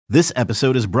This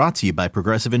episode is brought to you by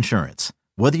Progressive Insurance.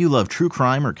 Whether you love true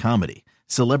crime or comedy,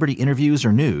 celebrity interviews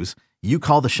or news, you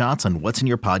call the shots on what's in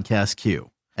your podcast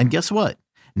queue. And guess what?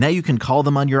 Now you can call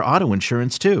them on your auto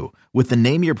insurance too with the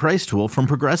Name Your Price tool from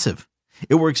Progressive.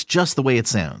 It works just the way it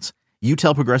sounds. You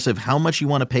tell Progressive how much you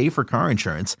want to pay for car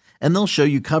insurance, and they'll show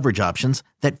you coverage options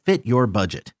that fit your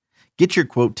budget. Get your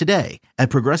quote today at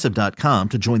Progressive.com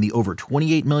to join the over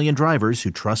 28 million drivers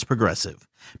who trust Progressive.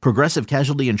 Progressive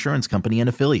Casualty Insurance Company and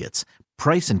Affiliates.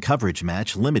 Price and coverage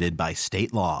match limited by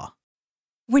state law.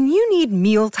 When you need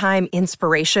mealtime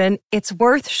inspiration, it's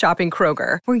worth shopping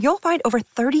Kroger, where you'll find over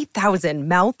 30,000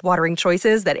 mouth-watering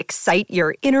choices that excite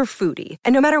your inner foodie.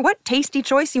 And no matter what tasty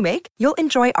choice you make, you'll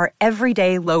enjoy our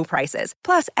everyday low prices,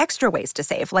 plus extra ways to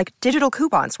save, like digital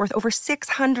coupons worth over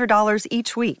 $600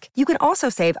 each week. You can also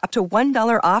save up to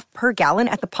 $1 off per gallon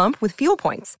at the pump with fuel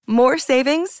points. More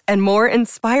savings and more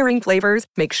inspiring flavors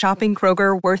make shopping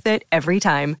Kroger worth it every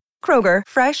time. Kroger,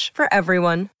 fresh for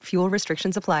everyone. Fuel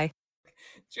restrictions apply.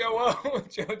 Joe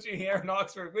G here in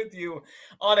Oxford with you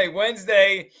on a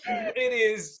Wednesday.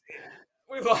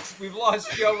 We've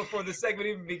lost Joe before the segment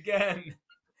even began.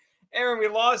 Aaron, we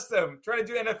lost him. Trying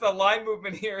to do NFL line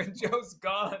movement here, and Joe's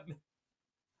gone.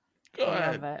 Go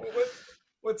ahead.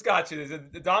 What's got you? Is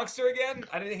it the Donkster again?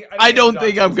 I don't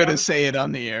think I'm going to say it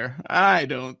on the air. I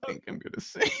don't think I'm going to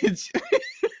say it.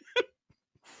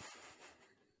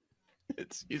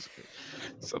 It's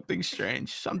something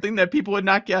strange, something that people would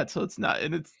not get. So it's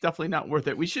definitely not worth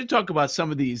it. We should talk about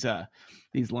some of these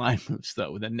line moves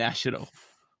though with the National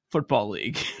Football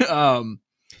League. Does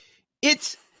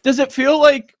it feel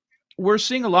like we're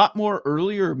seeing a lot more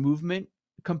earlier movement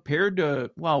compared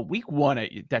to, well, week one,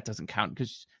 that doesn't count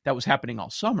because that was happening all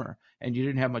summer and you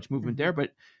didn't have much movement there.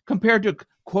 But compared to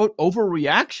quote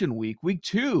overreaction week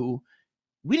two,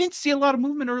 we didn't see a lot of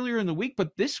movement earlier in the week,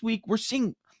 but this week we're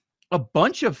seeing a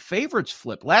bunch of favorites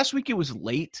flip. Last week it was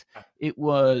late. It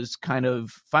was kind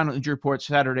of final injury report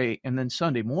Saturday and then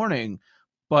Sunday morning.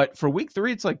 But for week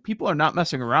three, it's like people are not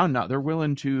messing around now. They're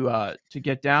willing to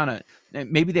get down it.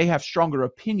 And maybe they have stronger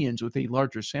opinions with a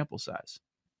larger sample size.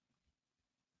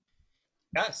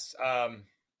 Yes.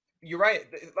 You're right.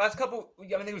 The last couple, I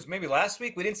think it was maybe last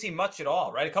week, we didn't see much at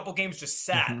all, right? A couple games just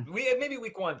sat. Mm-hmm. We had maybe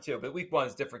week one too, but week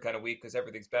one's a different kind of week because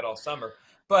everything's bet all summer.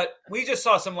 But we just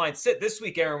saw some lines sit. This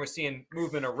week, Aaron, we're seeing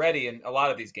movement already in a lot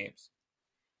of these games.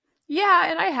 Yeah,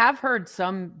 and I have heard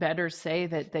some bettors say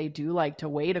that they do like to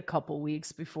wait a couple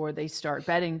weeks before they start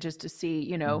betting just to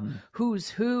see, who's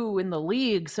who in the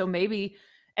league. So maybe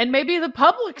the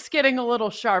public's getting a little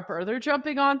sharper. They're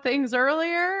jumping on things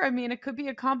earlier. I mean, it could be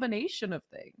a combination of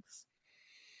things.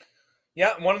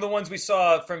 Yeah, one of the ones we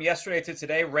saw from yesterday to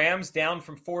today, Rams down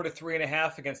from 4 to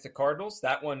 3.5 against the Cardinals.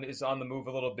 That one is on the move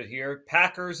a little bit here.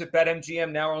 Packers at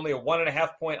BetMGM now are only a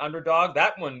 1.5 point underdog.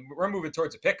 That one, we're moving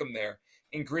towards a pick'em there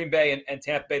in Green Bay and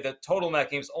Tampa Bay. The total in that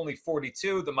game is only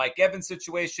 42. The Mike Evans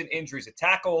situation, injuries at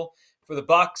tackle for the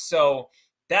Bucs. So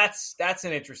that's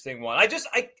an interesting one.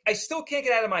 I still can't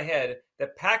get out of my head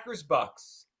that Packers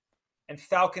Bucs and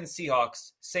Falcons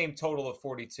Seahawks, same total of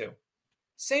 42.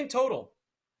 Same total.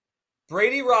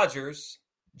 Brady Rodgers,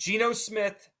 Geno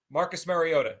Smith, Marcus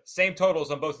Mariota, same totals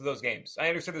on both of those games. I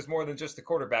understand there's more than just the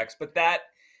quarterbacks, but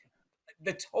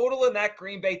the total in that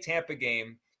Green Bay Tampa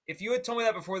game, if you had told me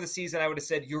that before the season, I would have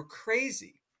said you're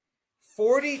crazy.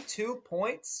 42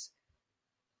 points.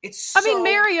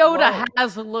 Mariota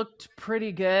has looked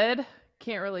pretty good.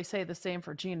 Can't really say the same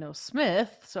for Geno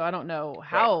Smith, so I don't know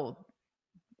how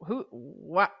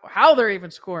they're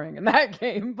even scoring in that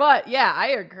game. But yeah, I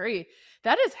agree.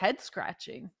 That is head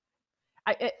scratching.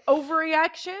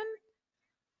 Overreaction.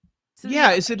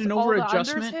 Is it an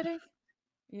over-adjustment?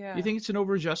 Yeah. You think it's an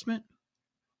over-adjustment?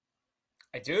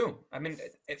 I do. I mean,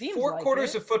 at 4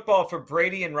 quarters of football for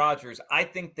Brady and Rodgers, I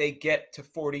think they get to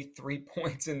 43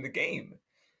 points in the game.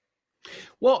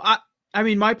 Well, I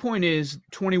mean, my point is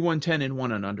 21-10 and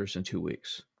 1 on unders in 2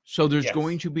 weeks. So there's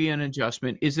going to be an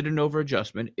adjustment. Is it an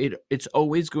over-adjustment? It's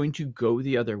always going to go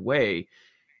the other way.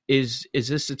 Is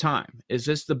this the time? Is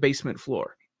this the basement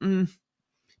floor?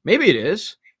 Maybe it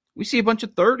is. We see a bunch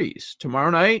of 30s.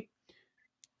 Tomorrow night,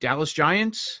 Dallas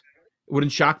Giants. It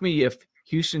wouldn't shock me if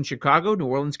Houston, Chicago, New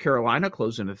Orleans, Carolina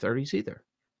close in the 30s either.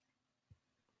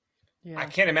 Yeah. I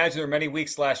can't imagine there were many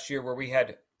weeks last year where we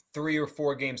had 3 or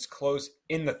 4 games close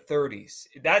in the 30s.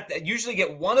 That usually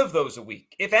get one of those a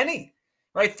week, if any,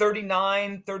 right?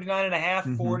 39 and a half,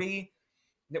 40.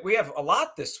 We have a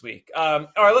lot this week. All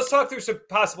right, let's talk through some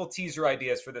possible teaser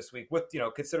ideas for this week with,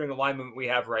 considering the line movement we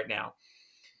have right now.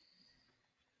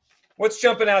 What's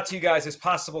jumping out to you guys as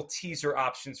possible teaser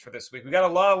options for this week? We got a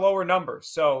lot of lower numbers,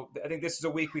 so I think this is a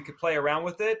week we could play around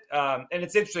with it. And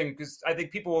it's interesting because I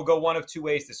think people will go one of two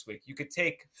ways this week. You could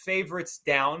take favorites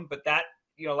down, but that,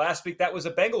 last week that was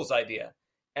a Bengals idea,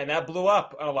 and that blew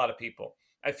up on a lot of people.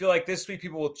 I feel like this week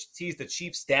people will tease the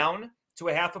Chiefs down to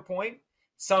a 0.5 point.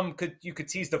 You could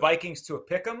tease the Vikings to a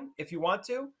pick 'em if you want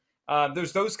to.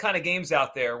 There's those kind of games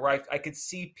out there where I could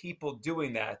see people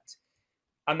doing that.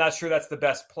 I'm not sure that's the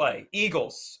best play.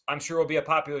 Eagles, I'm sure will be a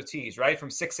popular tease, right? From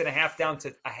 6.5 down to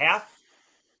 0.5.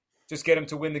 Just get them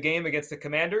to win the game against the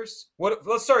Commanders.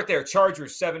 Let's start there.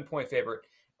 Chargers, 7-point favorite.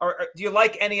 Do you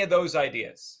like any of those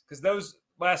ideas? Because those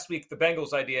last week, the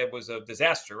Bengals idea was a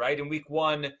disaster, right? In week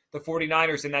 1, the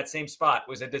 49ers in that same spot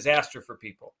was a disaster for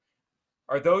people.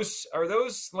 Are those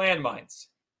landmines?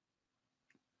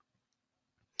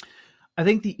 I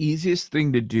think the easiest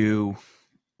thing to do.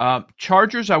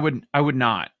 Chargers, I would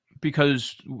not,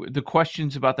 because the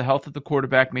questions about the health of the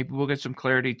quarterback, maybe we'll get some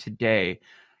clarity today.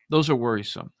 Those are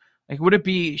worrisome. Like, would it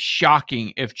be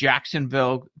shocking if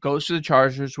Jacksonville goes to the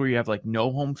Chargers where you have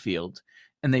no home field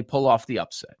and they pull off the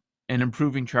upset and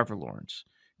improving Trevor Lawrence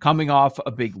coming off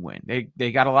a big win?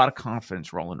 They got a lot of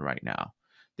confidence rolling right now.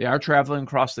 They are traveling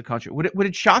across the country. Would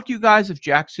it shock you guys if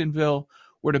Jacksonville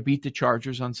were to beat the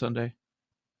Chargers on Sunday?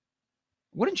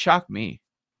 Wouldn't shock me.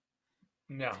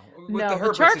 No,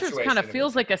 the Chargers kind of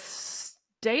feels like a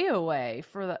stay away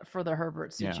for the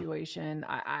Herbert situation.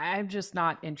 Yeah. I'm just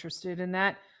not interested in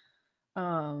that.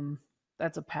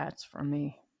 That's a pass from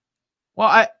me.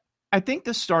 Well, I think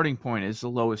the starting point is the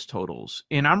lowest totals,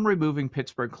 and I'm removing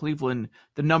Pittsburgh, Cleveland.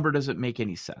 The number doesn't make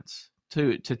any sense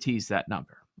to tease that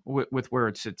number with where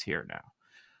it sits here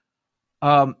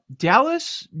now.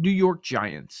 Dallas, New York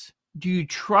Giants. Do you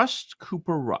trust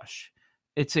Cooper Rush?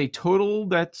 It's a total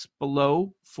that's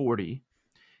below 40.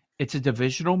 It's a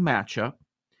divisional matchup.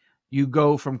 You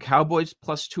go from Cowboys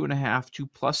plus 2.5 to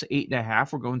plus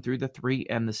 8.5. We're going through the 3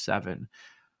 and the 7.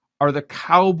 Are the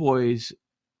Cowboys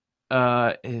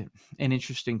an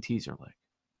interesting teaser leg?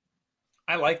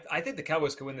 I think the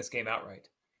Cowboys could win this game outright.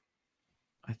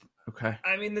 Okay.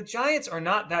 I mean, the Giants are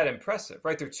not that impressive,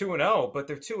 right? They're 2-0, but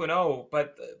they're 2-0,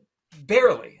 but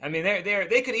barely. I mean,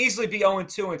 they could easily be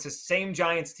 0-2, and it's the same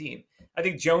Giants team. I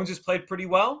think Jones has played pretty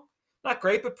well. Not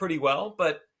great, but pretty well.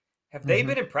 But have they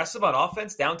been impressive on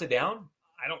offense down to down?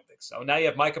 I don't think so. Now you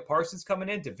have Micah Parsons coming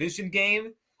in, division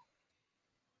game.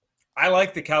 I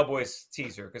like the Cowboys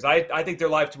teaser because I think they're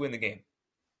live to win the game.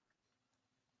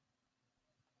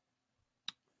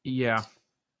 Yeah.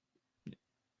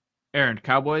 Aaron,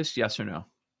 Cowboys, yes or no?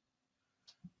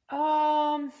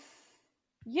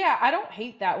 Yeah, I don't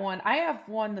hate that one. I have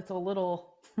one that's a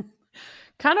little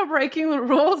kind of breaking the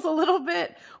rules a little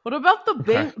bit. What about the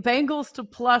Bengals to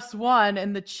 +1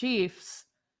 and the Chiefs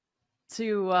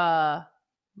to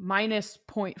minus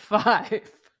 0.5?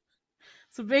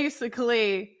 So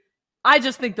basically, I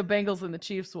just think the Bengals and the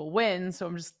Chiefs will win, so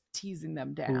I'm just teasing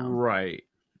them down. Right.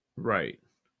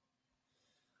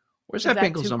 Where's that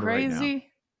Bengals number crazy? Right now?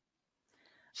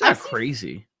 It's not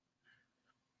crazy.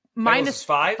 Minus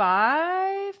 5?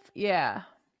 Yeah.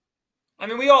 I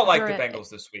mean, we all like the Bengals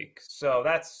this week, so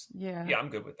that's I'm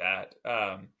good with that.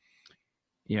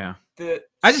 Yeah.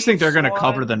 I just think they're going to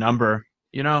cover the number.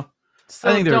 So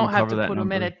I think they're don't going to have cover to that put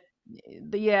number. them in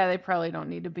they probably don't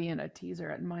need to be in a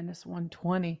teaser at minus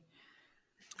 120.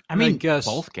 I mean, I guess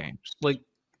both games.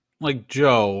 Like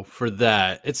Joe, for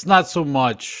that, it's not so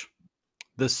much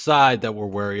the side that we're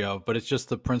wary of, but it's just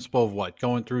the principle of what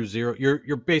going through 0.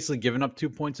 You're basically giving up 2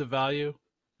 points of value.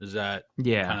 Is that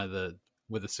kind of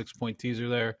with a 6-point teaser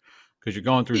there? Because you're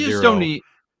going through 0. Just don't need.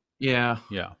 Yeah.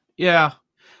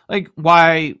 Like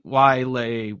why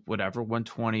lay whatever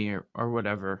 120 or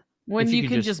whatever when you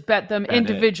can just bet them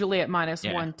individually at minus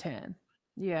 110.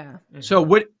 Yeah. So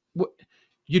what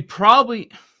you'd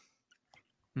probably.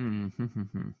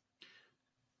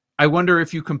 I wonder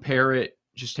if you compare it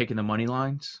just taking the money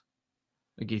lines.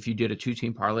 Like if you did a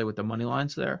 2-team parlay with the money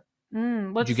lines there,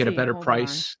 would you get a better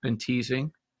price than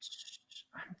teasing?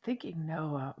 I'm thinking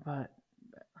no, but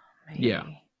maybe. Yeah.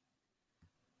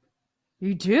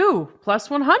 You do. Plus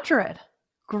 100.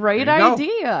 Great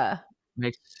idea.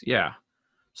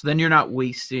 So then you're not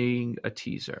wasting a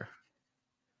teaser.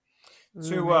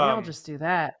 Maybe I'll just do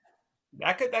that.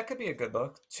 That could be a good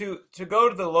look. To go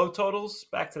to the low totals,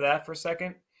 back to that for a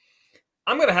second.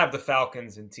 I'm going to have the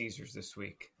Falcons in teasers this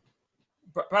week.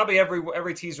 Probably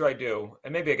every teaser I do,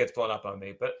 and maybe it gets blown up on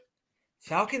me, but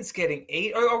Falcons getting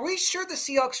 8. Are we sure the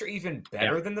Seahawks are even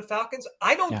better than the Falcons?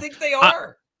 I don't think they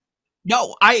are.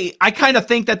 No, I kind of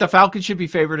think that the Falcons should be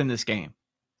favored in this game.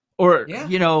 Or,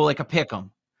 like a pick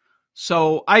 'em.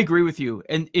 So I agree with you.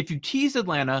 And if you tease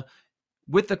Atlanta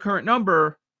with the current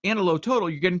number and a low total,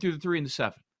 you're getting through the 3 and the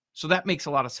 7. So that makes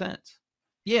a lot of sense.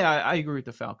 Yeah, I agree with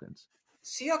the Falcons.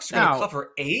 Seahawks are going to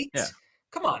cover 8? Yeah.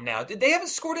 Come on now. They haven't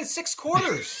scored in 6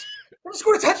 quarters. They haven't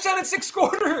scored a touchdown in 6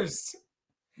 quarters.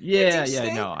 Yeah,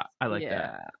 no, I like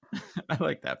that. I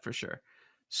like that for sure.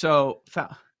 So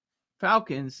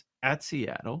Falcons at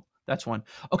Seattle. That's one.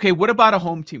 Okay, what about a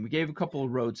home team? We gave a couple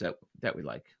of roads that we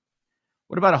like.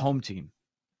 What about a home team?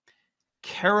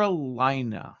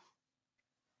 Carolina.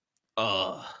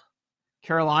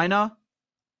 Carolina.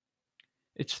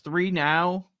 It's 3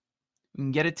 now. We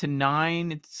can get it to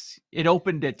 9. It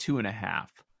opened at 2.5.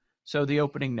 So the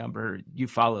opening number, you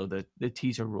follow the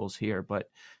teaser rules here, but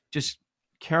just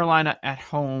Carolina at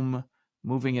home,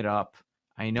 moving it up.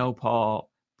 I know, Paul,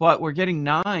 but we're getting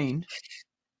 9,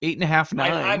 8.5,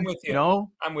 9. I'm with you.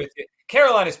 No? I'm with you.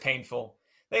 Carolina's painful.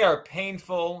 They are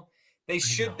painful. They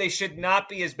should not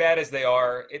be as bad as they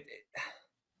are.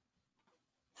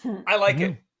 I like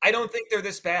it. I don't think they're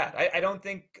this bad. I don't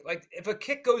think, like, if a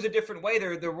kick goes a different way,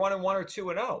 they're 1-1 or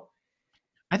 2-0.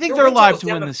 I think they're alive to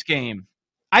win this game.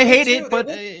 I hate it, but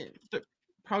they're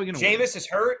probably going to win. Jameis is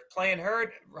playing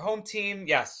hurt. Home team,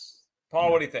 yes.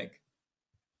 Paul, what do you think?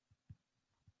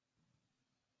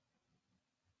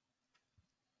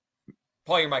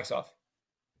 Paul, your mic's off.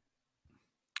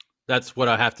 That's what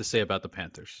I have to say about the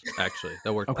Panthers, actually.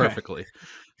 That worked perfectly.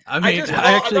 I mean,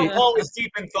 Paul was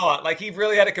deep in thought. Like, he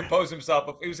really had to compose himself.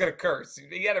 He was going to curse.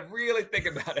 He had to really think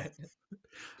about it.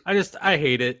 I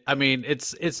hate it. I mean,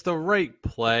 it's the right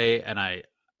play, and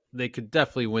they could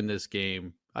definitely win this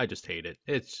game. I just hate it.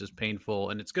 It's just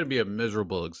painful, and it's going to be a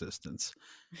miserable existence.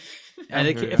 And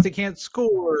if they can't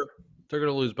score, they're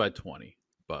going to lose by 20.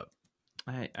 But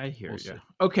I hear you.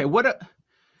 Okay,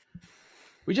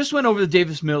 we just went over the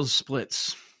Davis Mills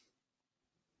splits.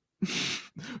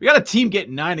 We got a team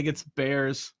getting 9 against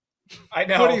Bears. I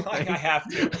know. I have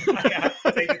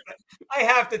to. I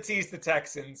have to tease the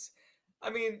Texans. I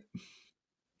mean,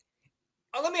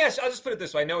 let me ask you, I'll just put it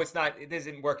this way. I know it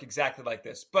doesn't work exactly like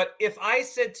this, but if I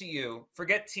said to you,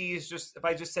 forget tease, if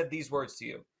I just said these words to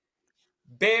you,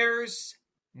 Bears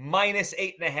minus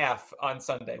 8.5 on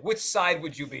Sunday, which side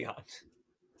would you be on?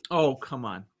 Oh, come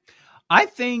on. I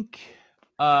think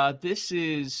this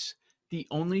is the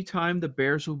only time the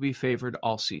Bears will be favored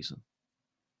all season.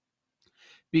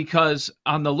 Because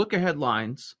on the look-ahead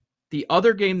lines, the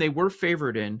other game they were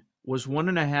favored in was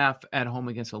 1.5 at home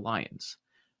against the Lions.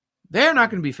 They're not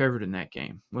going to be favored in that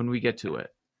game when we get to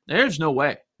it. There's no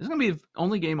way. This is going to be the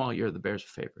only game all year the Bears are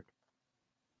favored.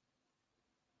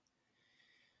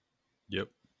 Yep.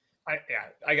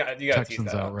 You got to tease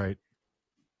Texans that outright.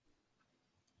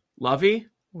 Lovey?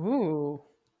 Ooh.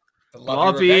 The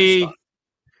Lovey.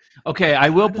 Okay, I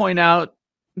will point out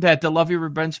that the Lovey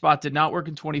revenge spot did not work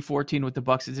in 2014 with the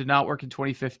Bucs. It did not work in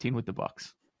 2015 with the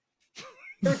Bucs.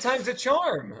 3 times a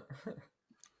charm.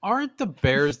 Aren't the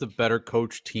Bears the better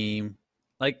coach team?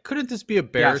 Like, couldn't this be a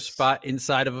Bears spot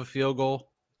inside of a field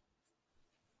goal?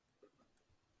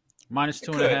 Minus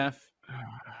 2.5.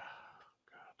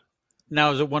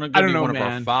 Now, is it going to be one of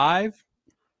our 5?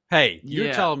 Hey,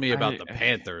 you're telling me about the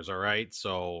Panthers, all right?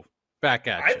 So back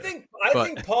at you. I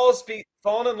think Paul's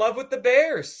fallen in love with the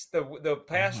Bears. The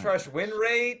pass rush win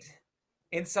rate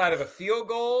inside of a field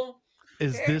goal.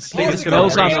 Is this Davis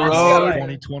Mills on the road?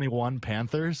 2021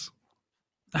 Panthers?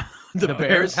 The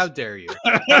Bears? How dare you?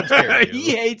 How dare you?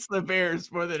 He hates the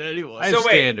Bears more than anyone. I have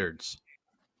standards.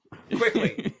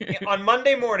 Quickly, on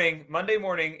Monday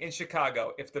morning in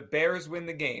Chicago, if the Bears win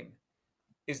the game,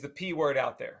 is the P word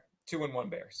out there? 2-1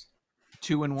 Bears.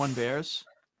 2-1 Bears.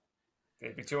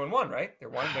 They'd be 2-1, right? They're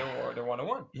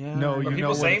 1-1. Yeah. No, you know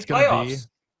what it's going to be.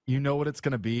 You know what it's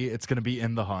going to be. It's going to be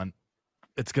in the hunt.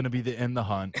 It's going to be in the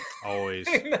hunt. Always.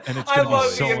 And it's I going to love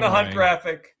be so the in the annoying. hunt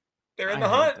graphic. They're in the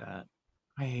hunt.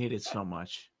 I hate it so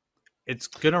much. It's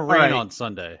going to rain on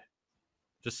Sunday.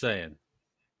 Just saying.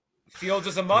 Fields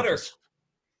is a mutter.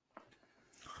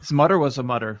 His mutter was a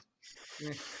mutter.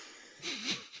 His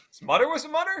mutter was a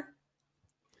mutter?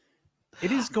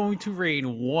 It is going to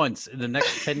rain once in the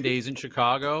next 10 days in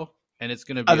Chicago, and it's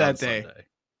going to be that on day. Sunday.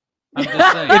 I'm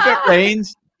just saying. If it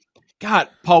rains, God,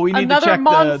 Paul, we need to check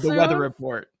the weather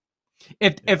report.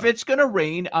 If it's going to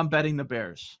rain, I'm betting the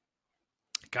Bears.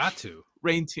 Got to.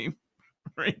 Rain team.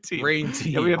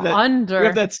 Yeah, we have that, Under.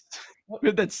 We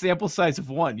have that sample size of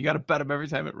 1. You got to bet them every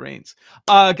time it rains.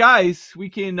 Guys, we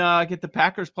can get the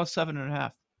Packers plus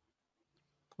 7.5.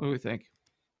 What do we think?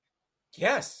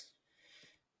 Yes.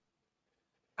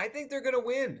 I think they're going to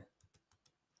win.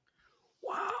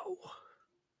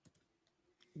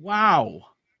 Wow.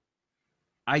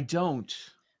 I don't.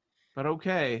 But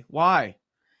okay, why?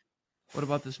 What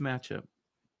about this matchup?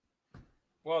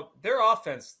 Well, their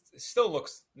offense still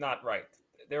looks not right.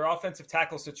 Their offensive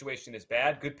tackle situation is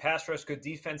bad. Good pass rush, good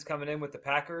defense coming in with the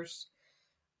Packers.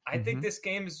 I think this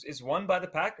game is won by the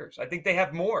Packers. I think they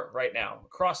have more right now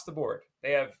across the board.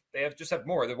 They have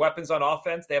more. The weapons on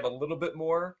offense, they have a little bit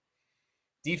more.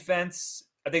 Defense,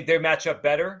 I think they match up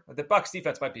better. The Bucs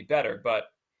defense might be better,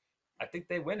 but I think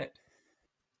they win it.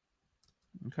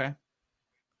 Okay.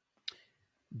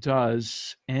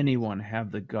 Does anyone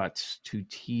have the guts to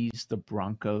tease the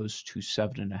Broncos to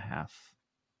 7.5?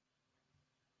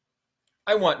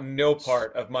 I want no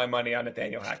part of my money on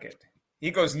Nathaniel Hackett.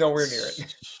 He goes nowhere near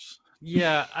it.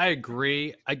 Yeah, I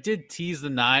agree. I did tease the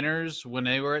Niners when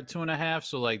they were at 2.5.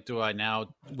 So, like, do I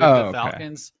now with the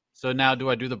Falcons? So now do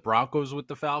I do the Broncos with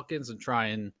the Falcons and try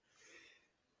and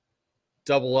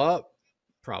double up?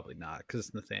 Probably not because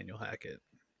it's Nathaniel Hackett.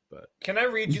 But can I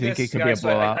read you this? It could be a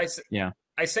blowout?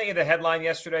 I sent you the headline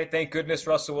yesterday. Thank goodness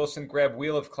Russell Wilson grabbed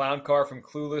wheel of clown car from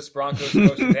Clueless Broncos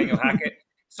coach Nathaniel Hackett.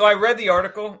 So I read the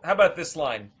article. How about this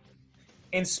line?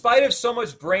 In spite of so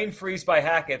much brain freeze by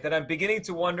Hackett that I'm beginning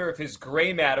to wonder if his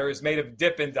gray matter is made of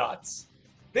Dippin' Dots.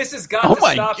 This has got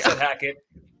to stop, said Hackett,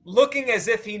 looking as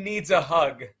if he needs a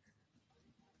hug.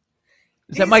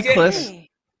 Is that Mike Kliss?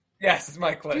 Yes, it's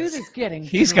Mike Kliss. Dude is getting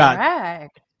He's got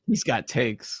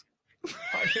takes.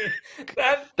 I mean,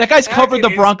 that guy's covered the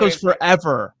Broncos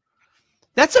forever.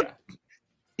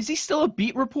 Is he still a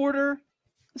beat reporter?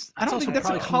 I don't think that's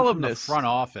a columnist. Front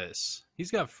office.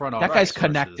 He's got front office. That guy's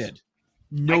connected.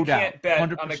 No doubt. Can't bet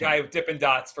 100%. on a guy with Dippin'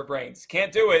 Dots for brains.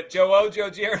 Can't do it. Joe Ojo,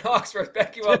 Jaron Oxford,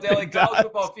 BetQL Daily College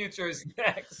Football Futures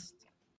next.